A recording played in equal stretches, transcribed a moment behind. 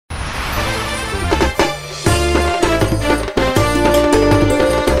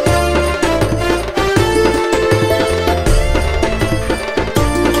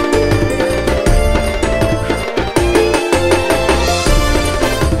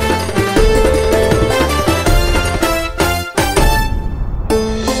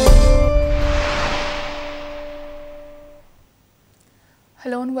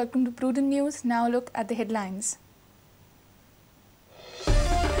welcome to Prudent News. Now look at the headlines.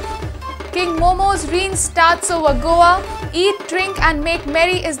 King Momo's reign starts over Goa. Eat, drink and make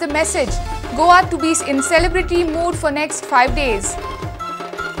merry is the message. Goa to be in celebratory mood for next 5 days.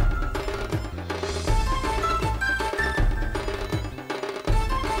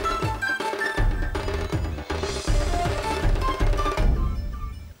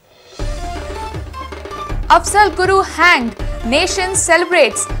 Afzal Guru hanged. Nation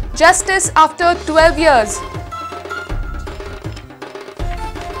celebrates justice after 12 years.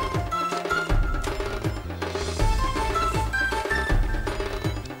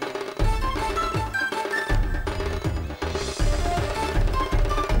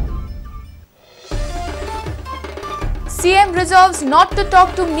 CM resolves not to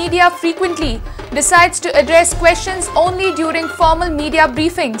talk to media frequently, decides to address questions only during formal media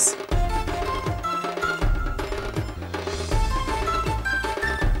briefings.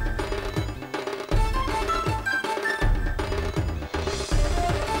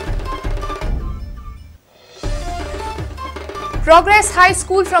 Progress High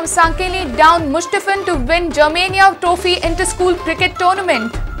School from Sankeli down Mustafan to win Germania Trophy Inter-School Cricket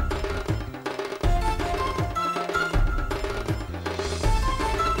Tournament.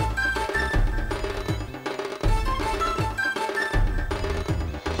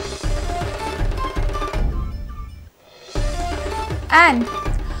 And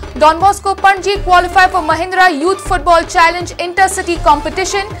Don Bosco Panji qualify for Mahindra Youth Football Challenge Intercity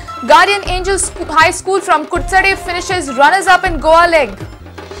Competition. Guardian Angels High School from Kutsade finishes runners-up in Goa leg.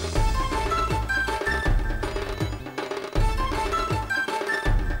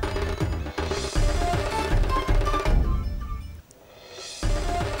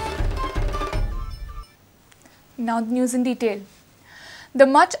 Now the news in detail. The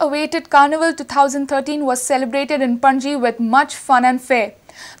much-awaited Carnival 2013 was celebrated in Panji with much fun and fare.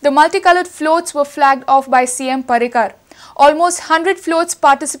 The multicolored floats were flagged off by CM Parrikar. Almost 100 floats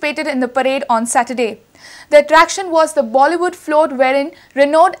participated in the parade on Saturday. The attraction was the Bollywood float wherein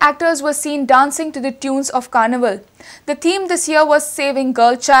renowned actors were seen dancing to the tunes of Carnival. The theme this year was Saving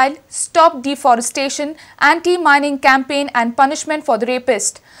Girl Child, Stop Deforestation, Anti-Mining Campaign and Punishment for the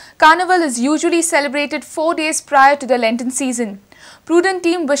Rapist. Carnival is usually celebrated 4 days prior to the Lenten season. Prudent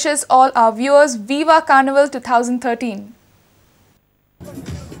team wishes all our viewers Viva Carnival 2013.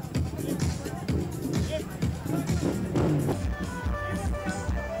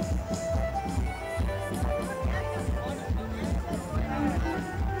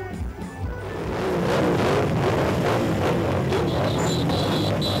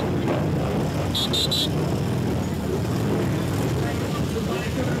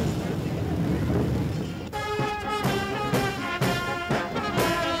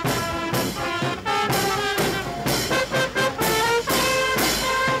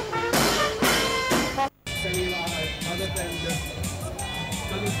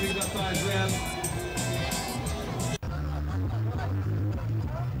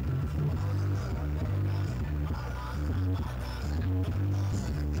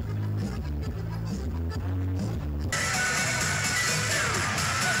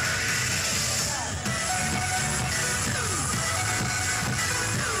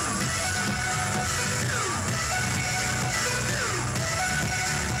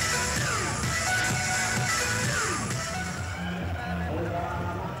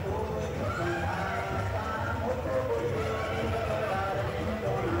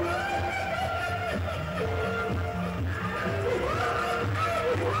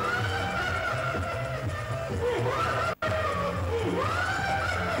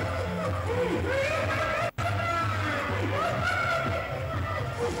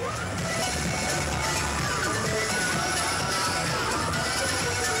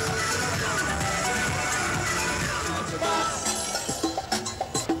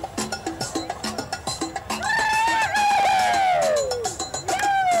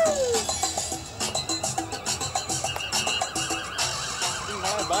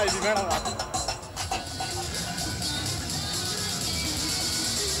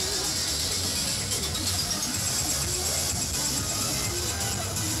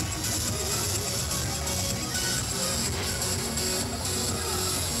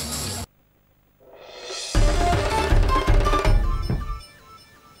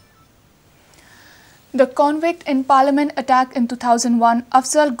 The convict in Parliament attack in 2001,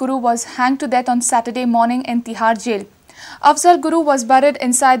 Afzal Guru was hanged to death on Saturday morning in Tihar jail. Afzal Guru was buried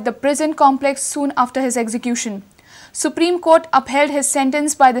inside the prison complex soon after his execution. Supreme Court upheld his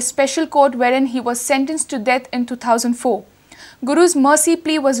sentence by the special court wherein he was sentenced to death in 2004. Guru's mercy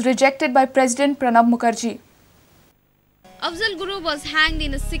plea was rejected by President Pranab Mukherjee. Afzal Guru was hanged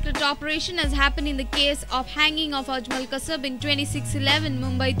in a secret operation as happened in the case of hanging of Ajmal Kasab in 2611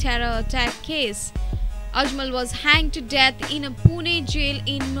 Mumbai terror attack case. Ajmal was hanged to death in a Pune jail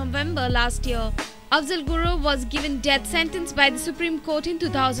in November last year. Afzal Guru was given death sentence by the Supreme Court in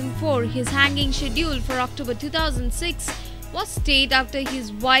 2004. His hanging schedule for October 2006 was stayed after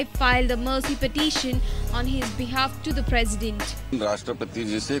his wife filed a mercy petition on his behalf to the president. राष्ट्रपति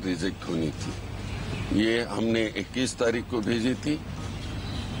जी से reject होनी थी। ये हमने 21 तारीख को भेजी थी।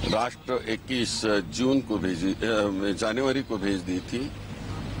 राष्ट्र 21 जून को जनवरी को भेज दी थी।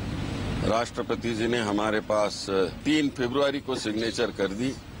 राष्ट्रपति जी ने हमारे पास 3 फरवरी को सिग्नेचर कर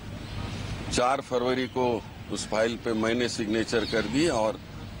दी। 4 फरवरी को उस फाइल पे मैंने सिग्नेचर कर दी और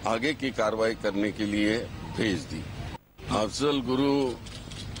आगे की कार्रवाई करने के लिए भेज दी। अफजल गुरु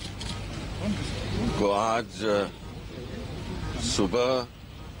को आज सुबह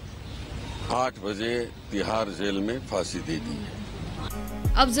 8 बजे तिहाड़ जेल में फांसी दे दी है।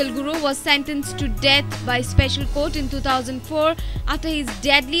 Afzal Guru was sentenced to death by special court in 2004 after his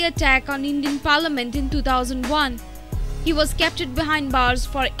deadly attack on Indian Parliament in 2001. He was captured behind bars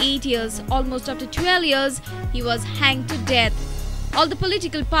for 8 years. Almost after 12 years, he was hanged to death. All the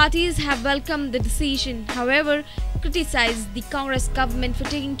political parties have welcomed the decision, however, criticized the Congress government for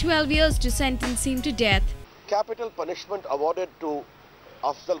taking 12 years to sentence him to death. Capital punishment awarded to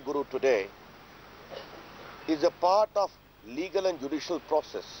Afzal Guru today is a part of legal and judicial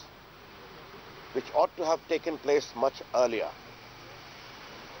process which ought to have taken place much earlier.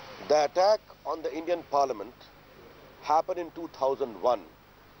 The attack on the Indian Parliament happened in 2001,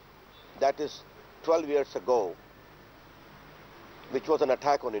 that is 12 years ago, which was an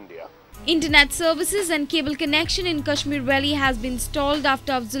attack on India. Internet services and cable connection in Kashmir Valley has been stalled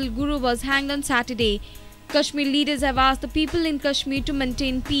after Afzal Guru was hanged on Saturday. Kashmir leaders have asked the people in Kashmir to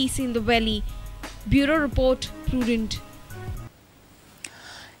maintain peace in the valley. Bureau Report, Prudent.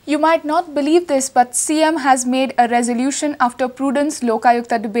 You might not believe this, but CM has made a resolution after Prudent's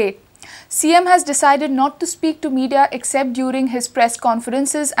Lokayukta debate. CM has decided not to speak to media except during his press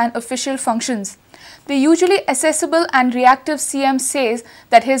conferences and official functions. The usually accessible and reactive CM says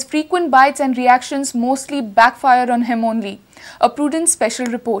that his frequent bites and reactions mostly backfire on him only. A Prudent special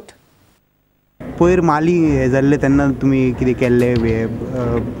report. पयर माली जाल्ले तेन्ना तुमी कितें केल्ले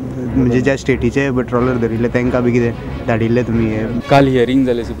म्हणजे ज्या स्टेटीचे patroller धरिल्ले तांकां B कितें धाडिल्ले तुमी काल हियरिंग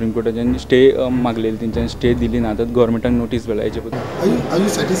जालें सुप्रीम कोर्टाच्यान स्टे मागलेली तेंच्यान स्टे दिली ना आतां गव्हर्मेंटाक नोटीस बेला हेचे बद्दल Are you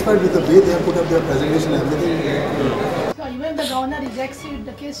satisfied with the way they have put up their presentation and everything? So even the governor rejects it,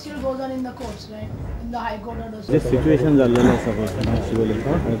 the case still goes on in the courts, right? In the High Court or this situation झालेलं आहे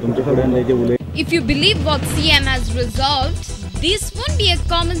सगळं तुमच्या सगळ्यांना जे बोले. If you believe what CM has resolved, this won't be a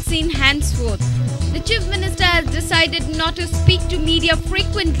common scene henceforth. The Chief Minister has decided not to speak to media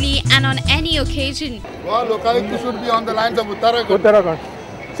frequently and on any occasion. Well, Lokayukta should be on the lines of Uttarakhand.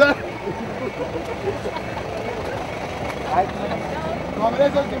 Sir.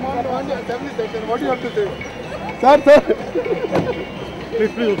 Congress has demanded on the assembly session. What do you have to say? Sir.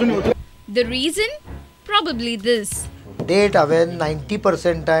 Please. The reason? Probably this. Date when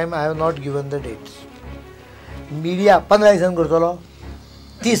 90% time I have not given the dates. Media 15 दिसान करतलो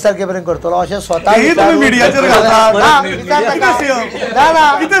 30 तारखेपर्यंत करतलो अशें स्वता मिडियाचेर घालता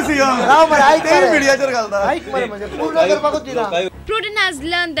कितें CM Rao मरे ऐक मिडियाचेर घालता ऐक मरे म्हणजे पूर्ण करपाकूच दिना. Prudent has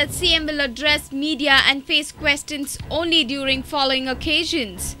learned that CM will address media and face questions only during following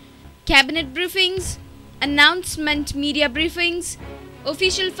occasions: cabinet briefings, announcement media briefings,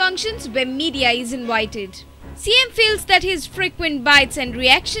 official functions where media is invited. CM feels that his frequent bites and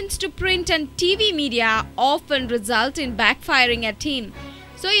reactions to print and TV media often result in backfiring at him.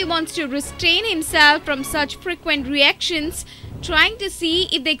 So he wants to restrain himself from such frequent reactions, trying to see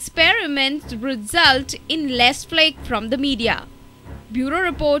if the experiments result in less flake from the media. Bureau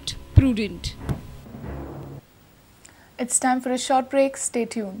Report, Prudent. It's time for a short break. Stay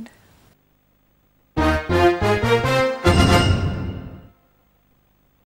tuned.